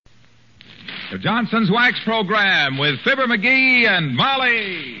The Johnson's Wax Program with Fibber, McGee, and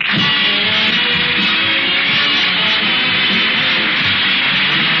Molly.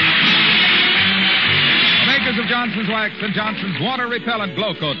 The makers of Johnson's Wax and Johnson's Water Repellent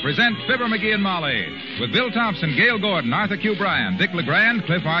Glow Coat present Fibber, McGee, and Molly with Bill Thompson, Gail Gordon, Arthur Q. Bryan, Dick LeGrand,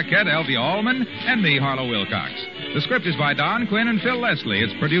 Cliff Arquette, Elvia Allman, and me, Harlow Wilcox. The script is by Don Quinn and Phil Leslie.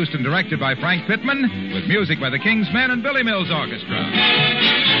 It's produced and directed by Frank Pittman with music by the King's Men and Billy Mills Orchestra.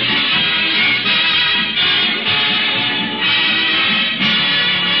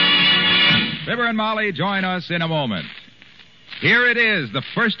 Fibber and Molly join us in a moment. Here it is, the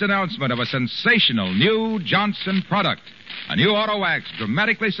first announcement of a sensational new Johnson product. A new auto wax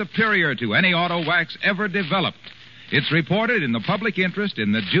dramatically superior to any auto wax ever developed. It's reported in the public interest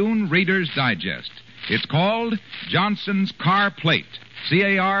in the June Reader's Digest. It's called Johnson's Car Plate,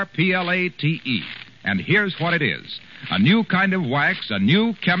 Carplate. And here's what it is. A new kind of wax, a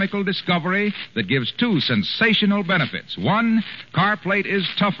new chemical discovery that gives two sensational benefits. One, Car Plate is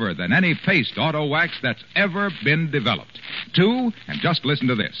tougher than any paste auto wax that's ever been developed. Two, and just listen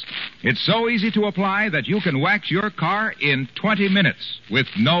to this, it's so easy to apply that you can wax your car in 20 minutes with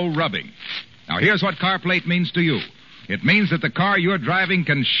no rubbing. Now, here's what Car Plate means to you. It means that the car you're driving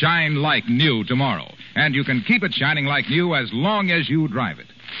can shine like new tomorrow, and you can keep it shining like new as long as you drive it.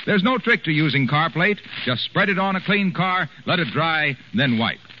 There's no trick to using Car Plate. Just spread it on a clean car, let it dry, then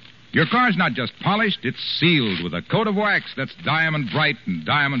wipe. Your car's not just polished, it's sealed with a coat of wax that's diamond bright and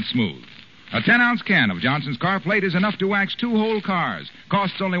diamond smooth. A 10-ounce can of Johnson's Car Plate is enough to wax 2 whole cars.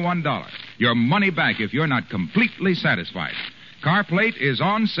 Costs only $1. Your money back if you're not completely satisfied. Car Plate is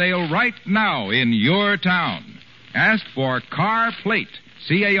on sale right now in your town. Ask for Car Plate,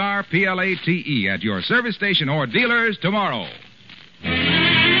 Carplate, at your service station or dealers tomorrow.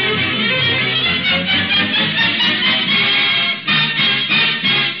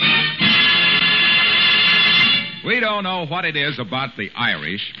 We don't know what it is about the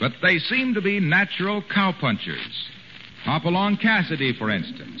Irish, but they seem to be natural cowpunchers. Hopalong Cassidy, for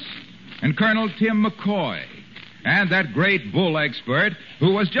instance, and Colonel Tim McCoy, and that great bull expert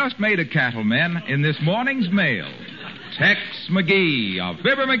who was just made a cattleman in this morning's mail, Tex McGee of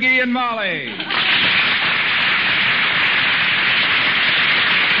Fibber, McGee, and Molly.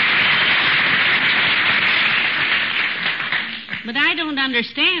 But I don't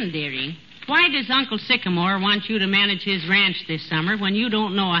understand, dearie. Why does Uncle Sycamore want you to manage his ranch this summer when you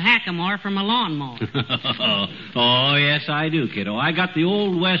don't know a hackamore from a lawnmower? Oh, yes, I do, kiddo. I got the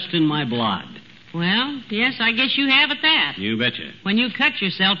Old West in my blood. Well, yes, I guess you have at that. You betcha. When you cut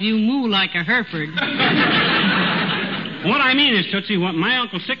yourself, you moo like a Hereford. What I mean is, Tootsie, my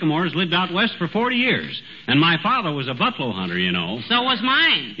Uncle Sycamore's lived out west for 40 years. And my father was a buffalo hunter, you know. So was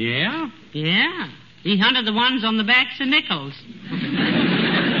mine. Yeah? Yeah. He hunted the ones on the backs of nickels.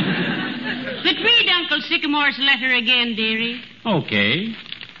 But read Uncle Sycamore's letter again, dearie. Okay.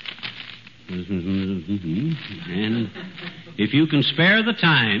 And if you can spare the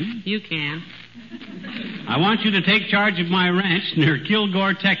time... You can. I want you to take charge of my ranch near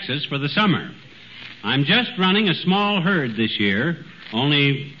Kilgore, Texas, for the summer. I'm just running a small herd this year,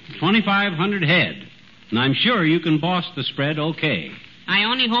 only 2,500 head. And I'm sure you can boss the spread okay. I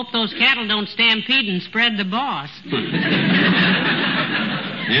only hope those cattle don't stampede and spread the boss.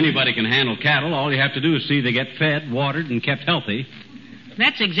 Anybody can handle cattle. All you have to do is see they get fed, watered, and kept healthy.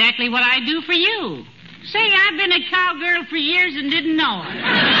 That's exactly what I do for you. Say, I've been a cowgirl for years and didn't know it.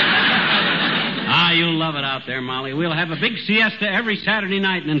 Ah, you'll love it out there, Molly. We'll have a big siesta every Saturday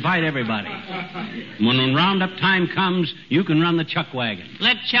night and invite everybody. When roundup time comes, you can run the chuck wagon.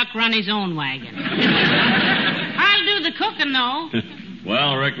 Let Chuck run his own wagon. I'll do the cooking, though.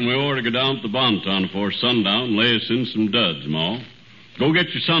 Well, I reckon we ought to go down to the bonton before sundown and lay us in some duds, Ma. Go get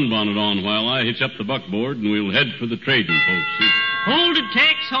your sunbonnet on while I hitch up the buckboard, and we'll head for the trading post. Hold it,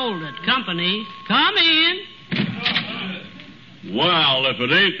 Tex, hold it. Company, come in. Well, if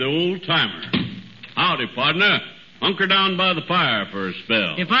it ain't the old-timer. Howdy, partner. Hunker down by the fire for a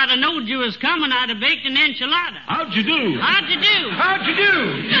spell. If I'd have knowed you was coming, I'd have baked an enchilada. How'd you do? How'd you do? How'd you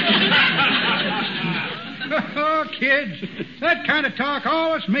do? Oh, kids, that kind of talk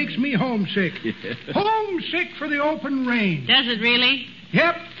always makes me homesick. Homesick for the open range. Does it really?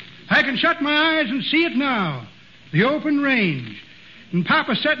 Yep. I can shut my eyes and see it now. The open range. And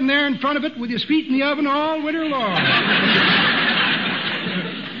Papa sitting there in front of it with his feet in the oven all winter long.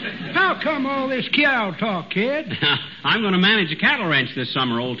 How come all this cow talk, kid? I'm going to manage a cattle ranch this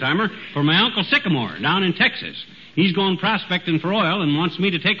summer, old-timer, for my Uncle Sycamore down in Texas. He's going prospecting for oil and wants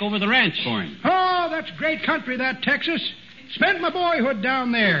me to take over the ranch for him. Oh, that's great country, that Texas. Spent my boyhood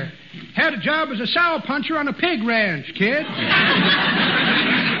down there. Had a job as a sow puncher on a pig ranch, kid.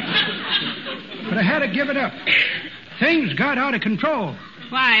 I had to give it up. Things got out of control.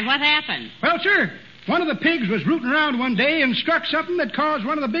 Why, what happened? Well, sir, one of the pigs was rooting around one day and struck something that caused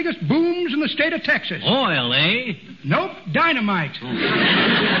one of the biggest booms in the state of Texas. Oil, eh? Nope, dynamite.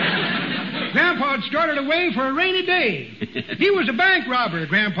 Grandpa had started away for a rainy day. He was a bank robber,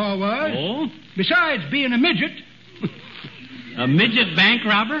 Grandpa was. Oh? Besides being a midget. A midget bank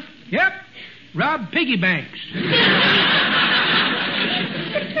robber? Yep, robbed piggy banks.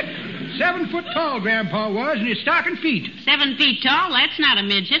 7 foot tall, Grandpa was, and his stocking feet. 7 feet tall? That's not a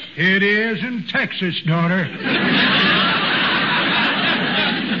midget. It is in Texas, daughter.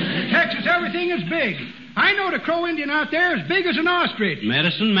 Texas, everything is big. I know the Crow Indian out there is big as an ostrich.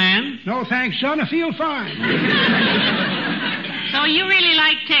 Medicine man? No thanks, son. I feel fine. So you really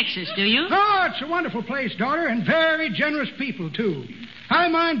like Texas, do you? Oh, it's a wonderful place, daughter, and very generous people, too. I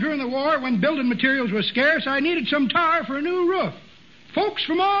mind during the war, when building materials were scarce, I needed some tar for a new roof. Folks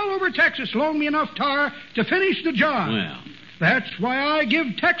from all over Texas loaned me enough tar to finish the job. Well. That's why I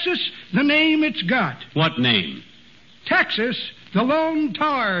give Texas the name it's got. What name? Texas, the Lone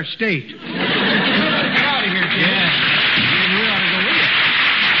Tar State. Get out of here, Jim. Yeah. Maybe we ought to go with you.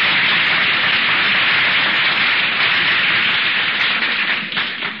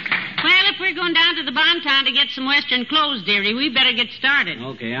 Well, if we're going down to the Bonton to get some Western clothes, dearie, we better get started.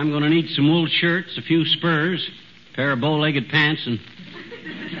 Okay, I'm going to need some wool shirts, a few spurs, a pair of bow-legged pants, and...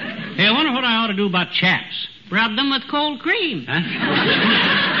 Hey, I wonder what I ought to do about chaps. Rub them with cold cream. Huh?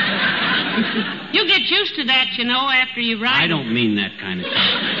 You get used to that, you know, after you ride. I don't mean that kind of stuff.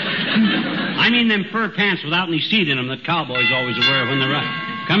 I mean them fur pants without any seat in them that cowboys always wear when they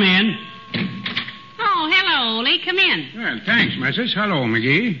ride. Come in. Oh, hello, Ole. Come in. Well, thanks, Mrs. Hello,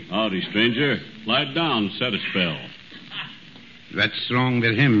 McGee. Howdy, stranger. Lie down, set a spell. What's wrong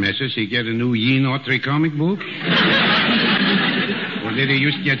with him, Mrs.? He get a new Ye-Notary comic book? Or did he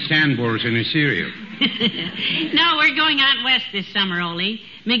just get sandburrs in his cereal? No, we're going out west this summer, Ole.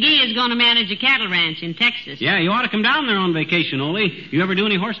 McGee is going to manage a cattle ranch in Texas. Yeah, you ought to come down there on vacation, Ole. You ever do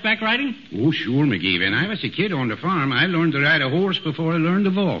any horseback riding? Oh, sure, McGee. When I was a kid on the farm, I learned to ride a horse before I learned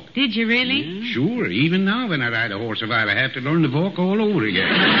to walk. Did you really? Yeah. Sure. Even now, when I ride a horse a while, I have to learn to walk all over again.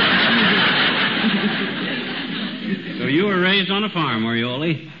 So you were raised on a farm, were you,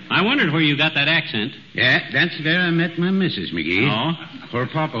 Ole? I wondered where you got that accent. Yeah, that's where I met my missus, McGee. Oh? Her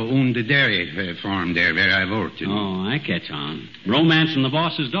papa owned the dairy farm there where I worked. Oh, I catch on. Romancing the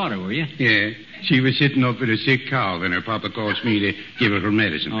boss's daughter, were you? Yeah. She was sitting up with a sick cow when her papa calls me to give her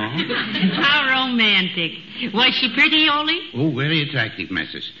medicine. Oh? How romantic. Was she pretty, Ole? Oh, very attractive,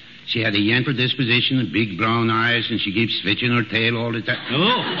 missus. She had a yamper disposition and big brown eyes, and she keeps switching her tail all the time.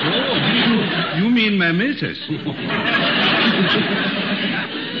 Oh. You mean my missus?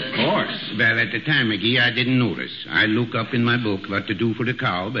 Of course. Well, at the time, McGee, I didn't notice. I look up in my book what to do for the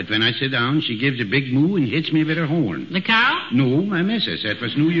cow, but when I sit down, she gives a big moo and hits me with her horn. The cow? No, my missus. That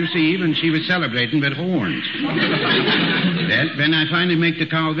was New Year's Eve, and she was celebrating with horns. Well, when I finally make the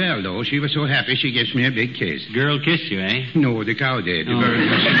cow well, though, she was so happy she gives me a big kiss. Girl kissed you, eh? No, the cow did. The bird was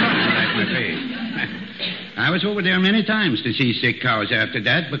like my face. I was over there many times to see sick cows after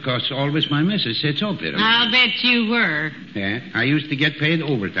that because always my missus sits up with them. I'll bet you were. Yeah, I used to get paid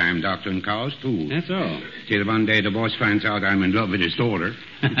overtime doctoring cows, too. That's all. Till one day the boss finds out I'm in love with his daughter.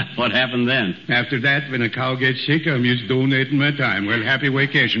 What happened then? After that, when a cow gets sick, I'm just donating my time. Well, happy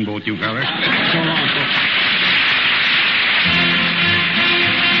vacation, both you fellas. So long, folks.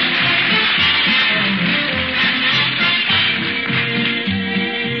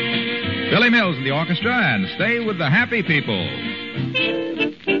 Billy Mills in the orchestra, and stay with the happy people.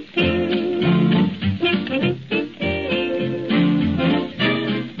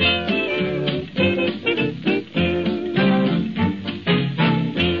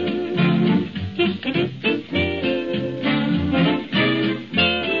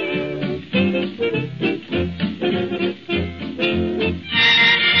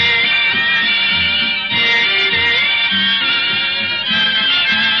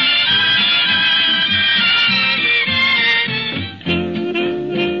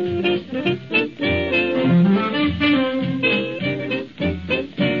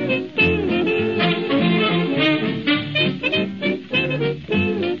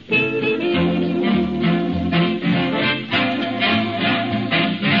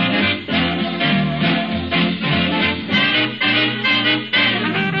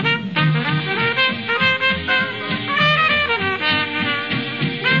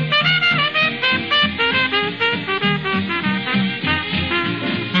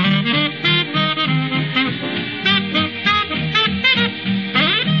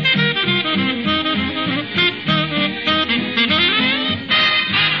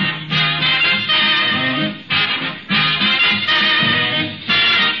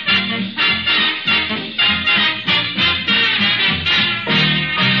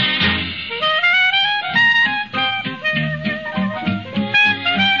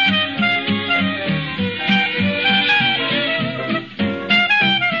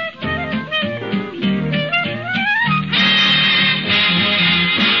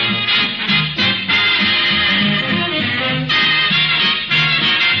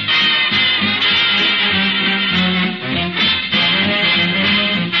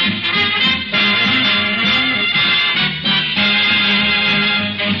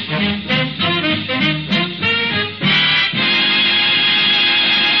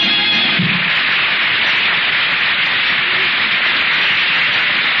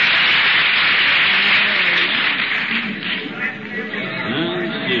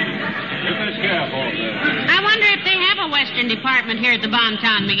 at the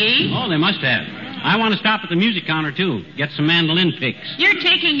Bonton, McGee. Oh, they must have. I want to stop at the music counter, too. Get some mandolin picks. You're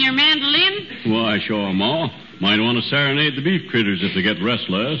taking your mandolin? Why, sure, Ma. Might want to serenade the beef critters if they get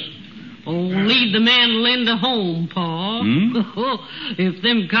restless. Oh, leave the mandolin to home, Pa. If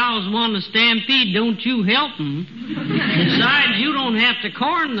them cows want to stampede, don't you help them. Besides, you don't have to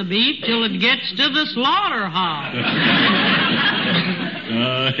corn the beef till it gets to the slaughterhouse.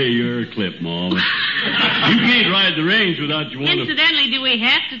 You're a clip, Ma. You can't ride the range without you want to... Incidentally, do we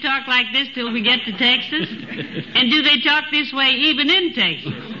have to talk like this till we get to Texas? And do they talk this way even in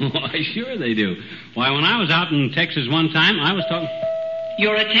Texas? Why, sure they do. Why, when I was out in Texas one time, I was talking...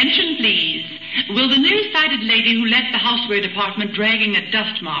 Your attention, please. Will the nearsighted lady who left the houseware department dragging a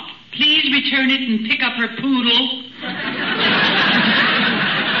dust mop please return it and pick up her poodle?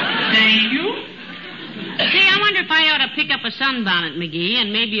 Thank you. Say, I wonder if I ought to pick up a sunbonnet, McGee,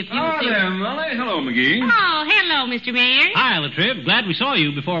 and maybe a few... there, Molly. Hello, McGee. Oh, hello, Mr. Mayor. Hi, Latriv. Glad we saw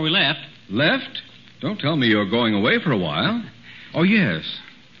you before we left. Left? Don't tell me you're going away for a while. Oh, yes.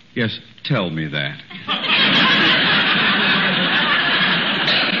 Yes, tell me that.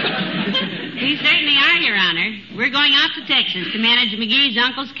 We certainly are, Your Honor. We're going out to Texas to manage McGee's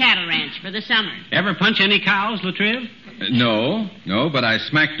uncle's cattle ranch for the summer. Ever punch any cows, Latriv? No, but I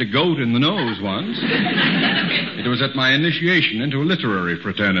smacked a goat in the nose once. It was at my initiation into a literary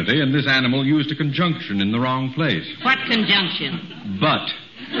fraternity, and this animal used a conjunction in the wrong place. What conjunction? But.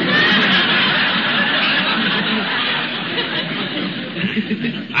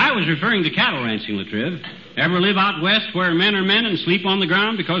 I was referring to cattle ranching, Latriv. Ever live out west where men are men and sleep on the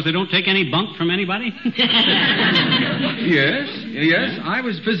ground because they don't take any bunk from anybody? Yes. I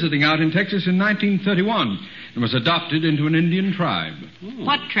was visiting out in Texas in 1931 and was adopted into an Indian tribe. Oh.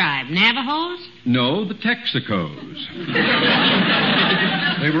 What tribe? Navajos? No, the Texacos.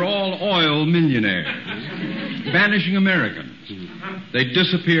 They were all oil millionaires, vanishing Americans. They'd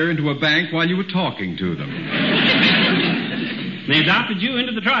disappear into a bank while you were talking to them. They adopted you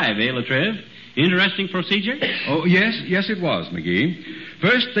into the tribe, eh, Latriv? Interesting procedure? Oh, yes, it was, McGee.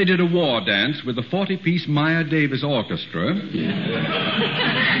 First, they did a war dance with a 40-piece Maya Davis orchestra.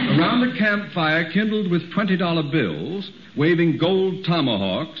 Around the campfire, kindled with $20 bills, waving gold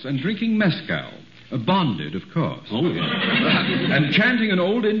tomahawks, and drinking mezcal. Bonded, of course. Oh, yeah. And chanting an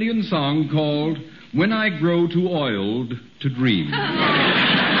old Indian song called When I Grow Too Oiled to Dream.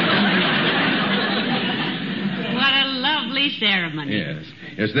 What a lovely ceremony.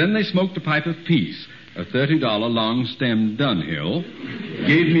 Yes, then they smoked a pipe of peace, a $30 long-stemmed Dunhill,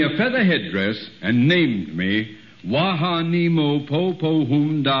 gave me a feather headdress, and named me Wahanimo Popo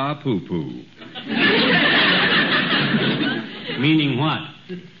Hum Da Poo Poo. Meaning what?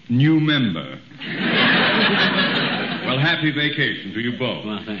 New member. Well, happy vacation to you both.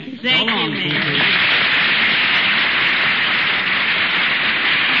 Well, thanks. Thank you, man.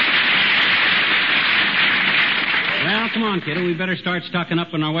 Well, come on, kiddo. We better start stocking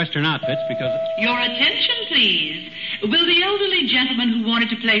up on our Western outfits because... Your attention, please. Will the elderly gentleman who wanted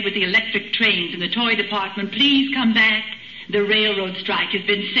to play with the electric trains in the toy department please come back? The railroad strike has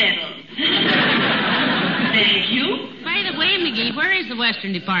been settled. Thank you. By the way, McGee, where is the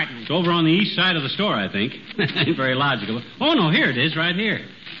Western Department? It's over on the east side of the store, I think. Ain't very logical. Oh, no, here it is, right here.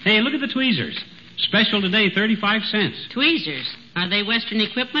 Hey, look at the tweezers. Special today, 35 cents. Tweezers? Are they Western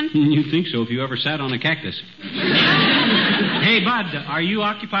equipment? You'd think so if you ever sat on a cactus. Hey, Bud, are you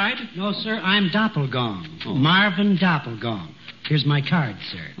occupied? No, sir, I'm Doppelgong. Oh. Marvin Doppelgong. Here's my card,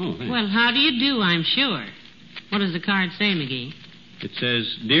 sir. Oh, thanks. Well, how do you do, I'm sure. What does the card say, McGee? It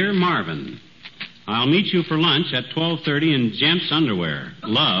says, Dear Marvin, I'll meet you for lunch at 12:30 in gents' underwear.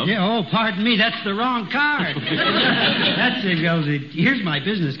 Love. Yeah, oh, pardon me, that's the wrong card. That's it, here's my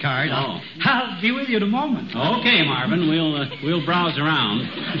business card. Oh. I'll be with you in a moment. Okay, Marvin, we'll browse around.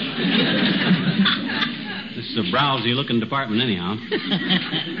 This is a browsy-looking department, anyhow.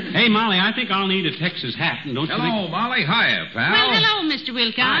 Hey, Molly, I think I'll need a Texas hat, and don't you think... Hello, Molly. Hiya, pal. Well, hello, Mr.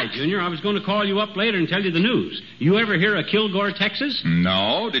 Wilcox. Hi, Junior. I was going to call you up later and tell you the news. You ever hear of Kilgore, Texas?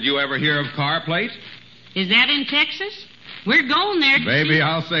 No. Did you ever hear of Car Plate? Is that in Texas? We're going there. Baby,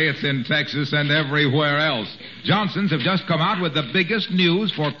 I'll say it's in Texas and everywhere else. Johnson's have just come out with the biggest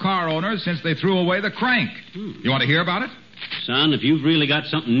news for car owners since they threw away the crank. You want to hear about it? Son, if you've really got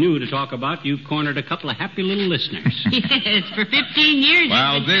something new to talk about, you've cornered a couple of happy little listeners. Yes, for 15 years.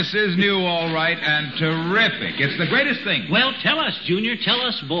 Well, this is new, all right, and terrific. It's the greatest thing. Well, tell us, Junior. Tell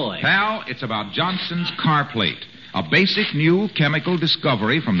us, boy. Pal, it's about Johnson's Car Plate. a basic new chemical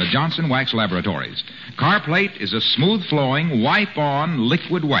discovery from the Johnson Wax Laboratories. Carplate is a smooth-flowing, wipe-on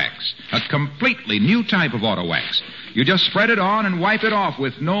liquid wax, a completely new type of auto wax. You just spread it on and wipe it off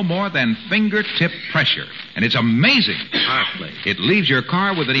with no more than fingertip pressure. And it's amazing. Carplate. It leaves your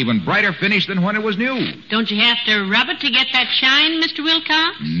car with an even brighter finish than when it was new. Don't you have to rub it to get that shine, Mr.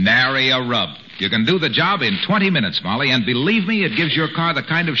 Wilcox? Nary a rub. You can do the job in 20 minutes, Molly, and believe me, it gives your car the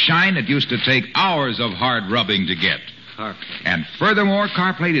kind of shine it used to take hours of hard rubbing to get. Carplate. And furthermore,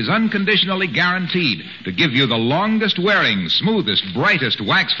 Carplate is unconditionally guaranteed to give you the longest wearing, smoothest, brightest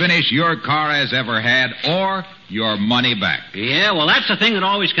wax finish your car has ever had, or your money back. Yeah, well, that's the thing that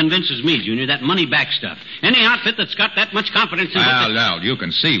always convinces me, Junior, that money back stuff. Any outfit that's got that much confidence in Well, you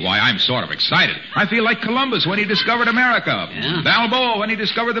can see why I'm sort of excited. I feel like Columbus when he discovered America. Yeah. Balboa when he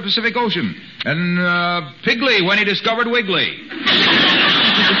discovered the Pacific Ocean. And Pigley when he discovered Wiggly.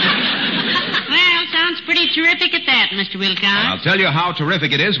 Well, sounds pretty terrific at that, Mr. Wilcox. I'll tell you how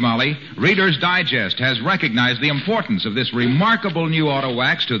terrific it is, Molly. Reader's Digest has recognized the importance of this remarkable new auto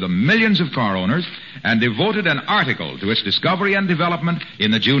wax to the millions of car owners and devoted an article to its discovery and development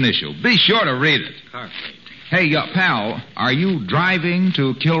in the June issue. Be sure to read it. Carplate. Hey, pal, are you driving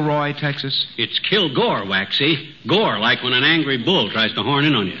to Kilroy, Texas? It's Kilgore, Waxy. Gore, like when an angry bull tries to horn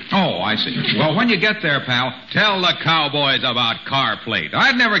in on you. Oh, I see. Well, when you get there, pal, tell the cowboys about Carplate.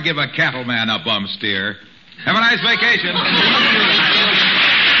 I'd never give a cattleman a bum steer. Have a nice vacation.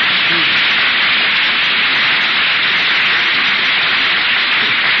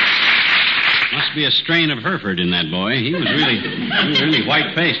 Must be a strain of Hereford in that boy. He was really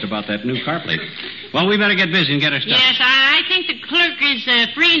white-faced about that new Carplate. Well, we better get busy and get our stuff. Yes, I think the clerk is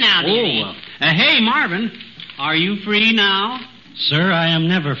free now, dearie. Hey, Marvin, are you free now? Sir, I am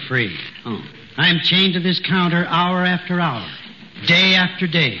never free. Oh. I'm chained to this counter hour after hour, day after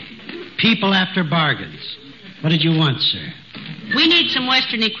day, people after bargains. What did you want, sir? We need some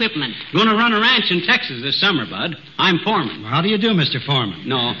Western equipment. Going to run a ranch in Texas this summer, Bud. I'm Foreman. How do you do, Mr. Foreman?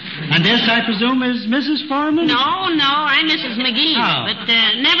 No. And this, I presume, is Mrs. Foreman? No, I'm Mrs. McGee. Oh. But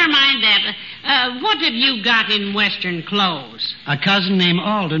never mind that. What have you got in Western clothes? A cousin named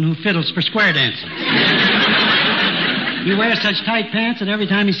Alden who fiddles for square dancing. He wears such tight pants that every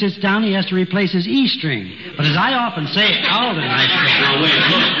time he sits down, he has to replace his E string. But as I often say, Alden, I say... Now, wait,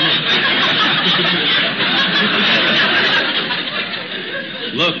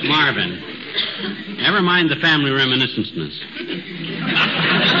 Look, Marvin, never mind the family reminiscences. We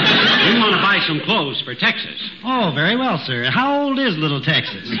want to buy some clothes for Texas. Oh, very well, sir. How old is little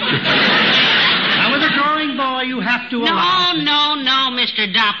Texas? Now, with a growing boy, you have to allow... No, Mr.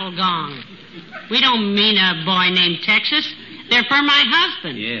 Doppelgong. We don't mean a boy named Texas. They're for my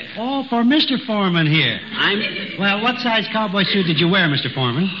husband. Yeah. Oh, for Mr. Foreman here. Well, what size cowboy suit did you wear, Mr.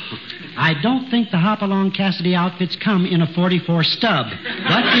 Foreman? I don't think the Hopalong Cassidy outfits come in a 44 stub.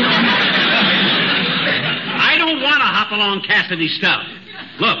 But I don't want a Hopalong Cassidy stub.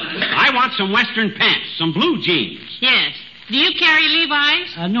 Look, I want some Western pants, some blue jeans. Yes. Do you carry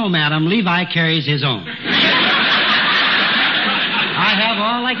Levi's? No, madam. Levi carries his own. I have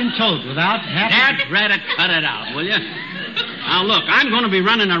all I can tote without having... Dad, Reddit, cut it out, will you? Now, look, I'm going to be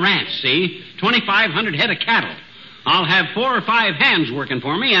running a ranch, see? 2,500 head of cattle. I'll have 4 or 5 hands working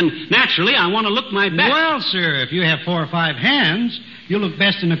for me, and naturally, I want to look my best. Well, sir, if you have 4 or 5 hands, you'll look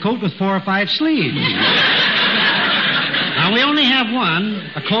best in a coat with 4 or 5 sleeves. Now, we only have one,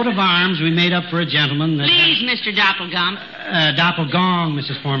 a coat of arms we made up for a gentleman that... Please, Mr. Doppelgong. Doppelgong,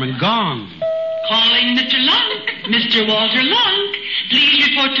 Mrs. Foreman. Gong. Calling Mr. Lunk. Mr. Walter Lunk. Please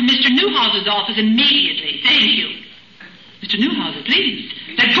report to Mr. Newhouse's office immediately. Thank you. Mr. Newhouse, please.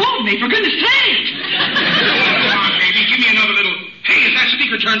 That phone me, for goodness sake. Come on, baby. Give me another little... Hey, is that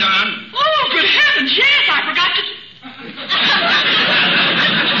speaker turned on? Oh, good heavens, yes, I forgot to...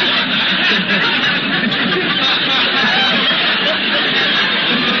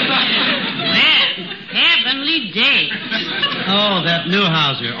 Heavenly days. Oh, that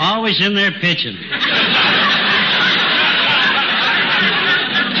Newhouser. Always in there pitching.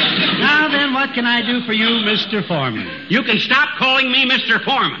 Now then, what can I do for you, Mr. Foreman? You can stop calling me Mr.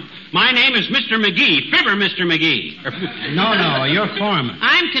 Foreman. My name is Mr. McGee, Fibber Mr. McGee. No, you're Foreman.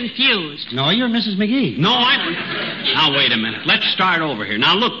 I'm confused. No, you're Mrs. McGee. No, I'm... Now, wait a minute. Let's start over here.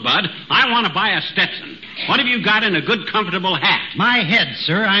 Now, look, Bud, I want to buy a Stetson. What have you got in a good, comfortable hat? My head,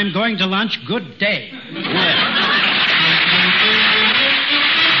 sir. I'm going to lunch. Good day.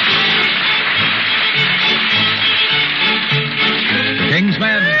 King's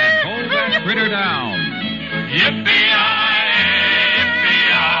men, hold that critter down.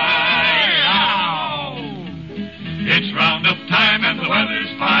 It's roundup time and the weather's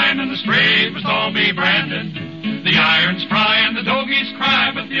fine and the sprays must all be branded. The The irons fry and the dogies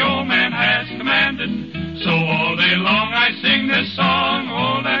cry, but the old man has commanded. So all day long I sing this song,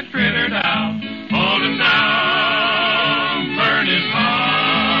 hold that critter down, hold him down, burn his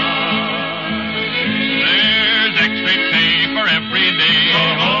heart. There's extra pay for every day, so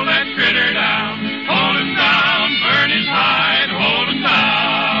hold that critter down, hold him down, burn his hide, hold him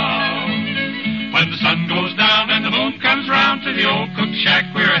down. When the sun goes down and the moon comes round, to the old cook shack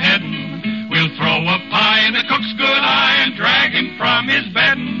we're heading. We'll throw a pie in the cook's good eye and drag him from his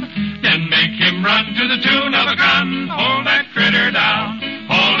bedding. Then make him run to the tune of a gun. Hold that critter down,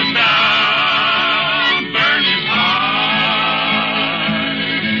 hold him down, burn his heart.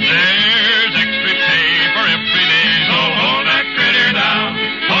 There's extra pay for every day, so hold that critter down,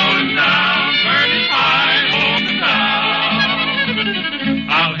 hold him down, burn his hide, hold him down.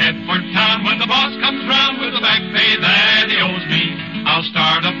 I'll head for town when the boss comes round with the back pay that he owes me. I'll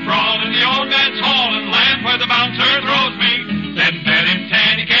start a brawl in the old man's hall and land where the bouncer throws me. Then bet him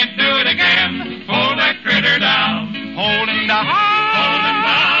 10 he can't do it again. Hold that critter down, hold him down, hold him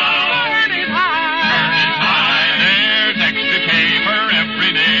down, burn his hide. There's extra pay for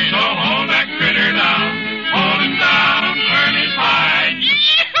every day, so hold that critter down, hold him down, burn his hide.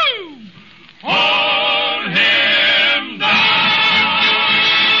 Yee-hoo! Hold him down.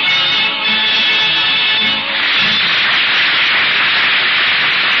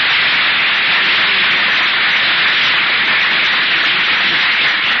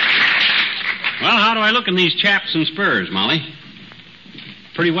 Well, how do I look in these chaps and spurs, Molly?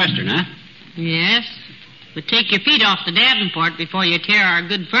 Pretty Western, huh? Yes. But take your feet off the Davenport before you tear our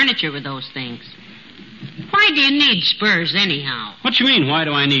good furniture with those things. Why do you need spurs anyhow? What you mean, why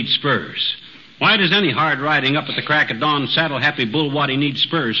do I need spurs? Why does any hard riding up at the crack of dawn saddle-happy bullwaddy need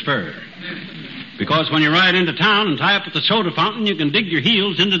spurs for? Because when you ride into town and tie up at the soda fountain, you can dig your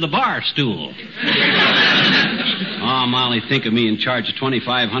heels into the bar stool. Oh, Molly, think of me in charge of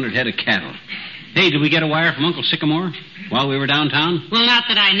 2,500 head of cattle. Hey, did we get a wire from Uncle Sycamore while we were downtown? Well, not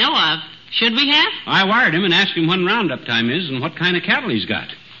that I know of. Should we have? I wired him and asked him when roundup time is and what kind of cattle he's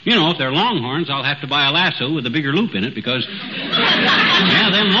got. You know, if they're longhorns, I'll have to buy a lasso with a bigger loop in it because... yeah,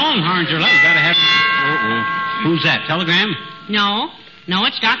 them longhorns are like... Gotta have... Uh-oh. Who's that, telegram? No,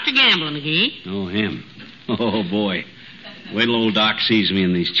 it's Dr. Gamble, McGee. Oh, him. Oh, boy. Wait till old Doc sees me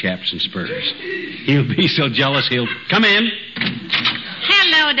in these chaps and spurs. He'll be so jealous he'll... Come in.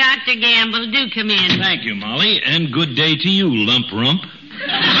 Hello, Dr. Gamble. Do come in. Thank you, Molly, and good day to you, lump rump.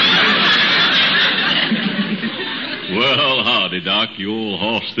 Well, howdy, Doc, you old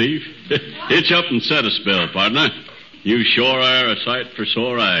horse thief. Hitch up and set a spell, partner. You sure are a sight for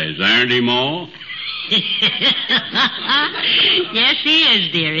sore eyes, aren't he, Ma? Yes, he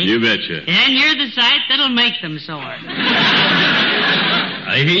is, dearie. You betcha. And you're the sight that'll make them sore.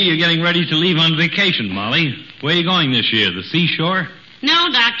 I hear you're getting ready to leave on vacation, Molly. Where are you going this year, the seashore?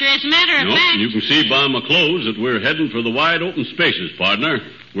 No, Doctor, as a matter of fact... You can see by my clothes that we're heading for the wide open spaces, partner.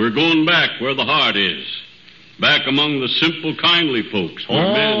 We're going back where the heart is. Back among the simple, kindly folks.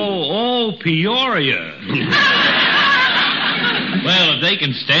 Peoria. Well, if they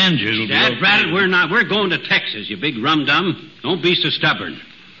can stand you, it'll Dad, be okay. Bradley, we're not. We're going to Texas, you big rum-dum. Don't be so stubborn.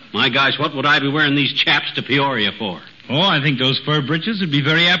 My gosh, what would I be wearing these chaps to Peoria for? Oh, I think those fur breeches would be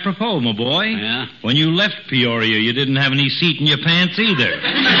very apropos, my boy. Yeah? When you left Peoria, you didn't have any seat in your pants either.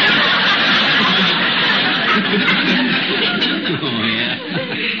 Oh,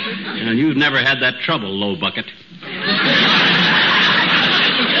 yeah. And you've never had that trouble, Low Bucket.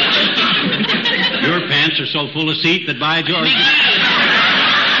 Your pants are so full of seat that, by George...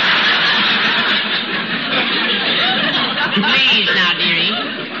 Please now, dearie.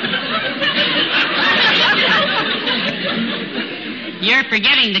 You're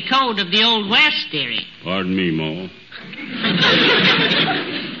forgetting the code of the Old West, dearie. Pardon me, Ma.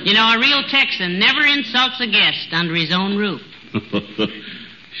 You know, a real Texan never insults a guest under his own roof.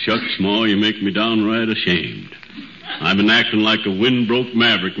 Shucks, Ma, you make me downright ashamed. I've been acting like a wind-broke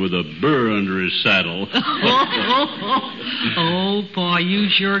maverick with a burr under his saddle. Oh, Pa, you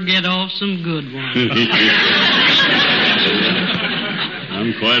sure get off some good ones.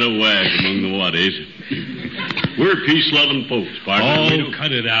 I'm quite a wag among the waddies. We're peace-loving folks, partner. Oh,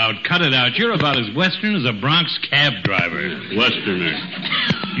 cut it out. Cut it out. You're about as Western as a Bronx cab driver. Westerner.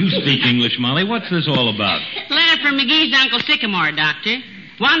 You speak English, Molly. What's this all about? Letter from McGee's Uncle Sycamore, Doctor.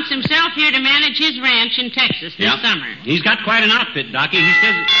 Wants himself here to manage his ranch in Texas this summer. He's got quite an outfit, Docky. He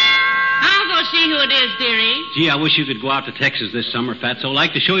says... I'll go see who it is, dearie. Gee, I wish you could go out to Texas this summer, Fatso.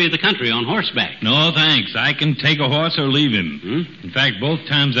 Like to show you the country on horseback. No, thanks. I can take a horse or leave him. In fact, both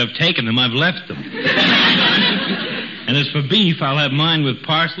times I've taken him, I've left them. And as for beef, I'll have mine with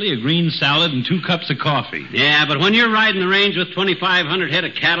parsley, a green salad, and 2 cups of coffee. Yeah, but when you're riding the range with 2,500 head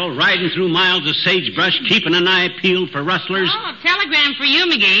of cattle, riding through miles of sagebrush, keeping an eye peeled for rustlers... Oh, a telegram for you,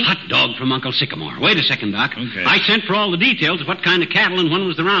 McGee. Hot dog from Uncle Sycamore. Wait a second, Doc. Okay. I sent for all the details of what kind of cattle and when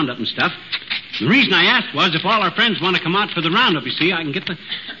was the roundup and stuff. The reason I asked was if all our friends want to come out for the roundup, you see, I can get the...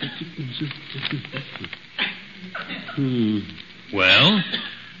 Well?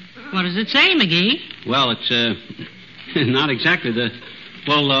 What does it say, McGee? Well, it's, not exactly the...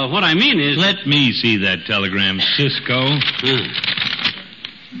 Well, what I mean is... Let me see that telegram, Cisco.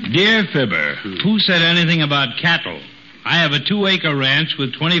 Dear Fibber, who said anything about cattle? I have a 2-acre ranch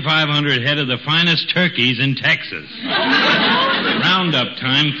with 2,500 head of the finest turkeys in Texas. Roundup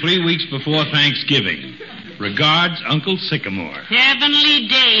time 3 weeks before Thanksgiving. Regards, Uncle Sycamore. Heavenly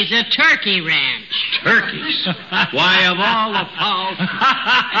days, a turkey ranch. Turkeys? Why, of all the fowls...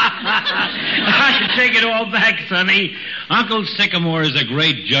 I take it all back, Sonny. Uncle Sycamore is a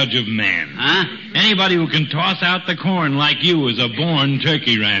great judge of man. Huh? Anybody who can toss out the corn like you is a born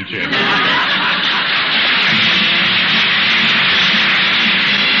turkey rancher.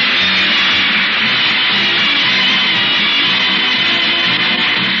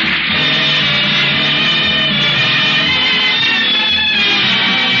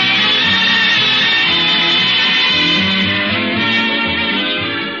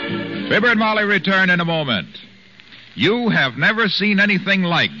 Fibber and Molly return in a moment. You have never seen anything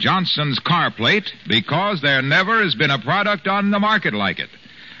like Johnson's car plate because there never has been a product on the market like it.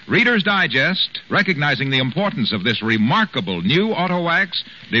 Reader's Digest, recognizing the importance of this remarkable new auto wax,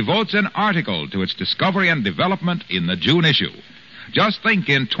 devotes an article to its discovery and development in the June issue. Just think,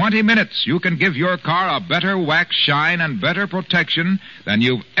 in 20 minutes, you can give your car a better wax shine and better protection than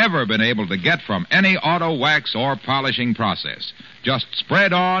you've ever been able to get from any auto wax or polishing process. Just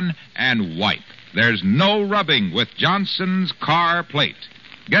spread on and wipe. There's no rubbing with Johnson's car plate.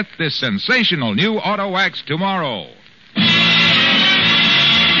 Get this sensational new auto wax tomorrow.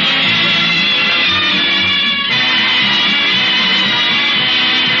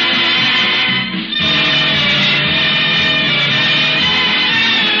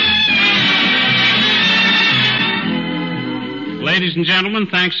 Ladies and gentlemen,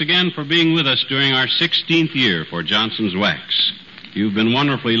 thanks again for being with us during our 16th year for Johnson's Wax. You've been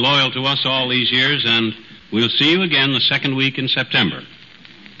wonderfully loyal to us all these years, and we'll see you again the second week in September.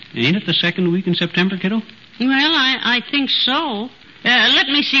 Ain't it the second week in September, kiddo? Well, I think so. Let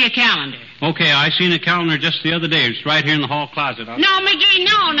me see a calendar. Okay, I seen a calendar just the other day. It's right here in the hall closet. No, McGee,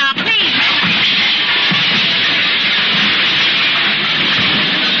 no, now, please.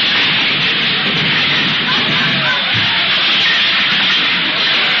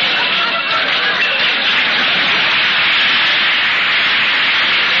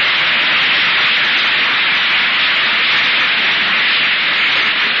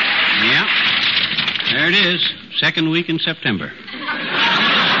 There it is, second week in September. Good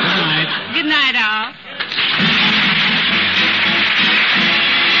night. Good night, all.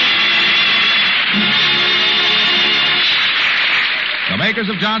 The makers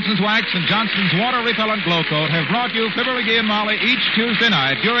of Johnson's Wax and Johnson's Water Repellent Glow Coat have brought you Fibber, McGee, and Molly each Tuesday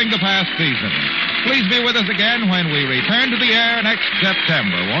night during the past season. Please be with us again when we return to the air next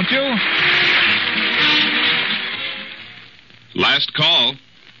September, won't you? Last call.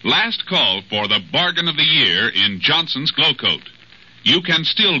 Last call for the bargain of the year in Johnson's Glow Coat. You can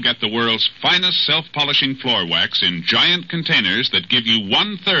still get the world's finest self-polishing floor wax in giant containers that give you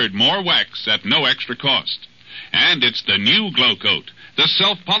 1/3 more wax at no extra cost. And it's the new Glow Coat, the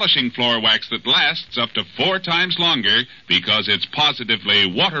self-polishing floor wax that lasts up to 4 times longer because it's positively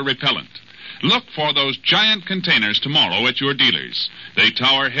water repellent. Look for those giant containers tomorrow at your dealers. They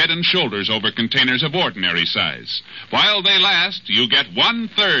tower head and shoulders over containers of ordinary size. While they last, you get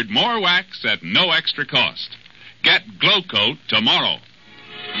 1/3 more wax at no extra cost. Get Glow Coat tomorrow.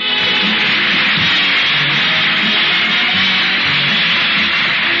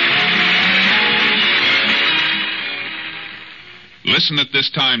 Listen at this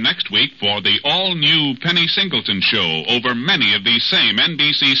time next week for the all-new Penny Singleton Show over many of these same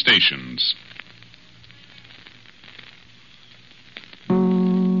NBC stations.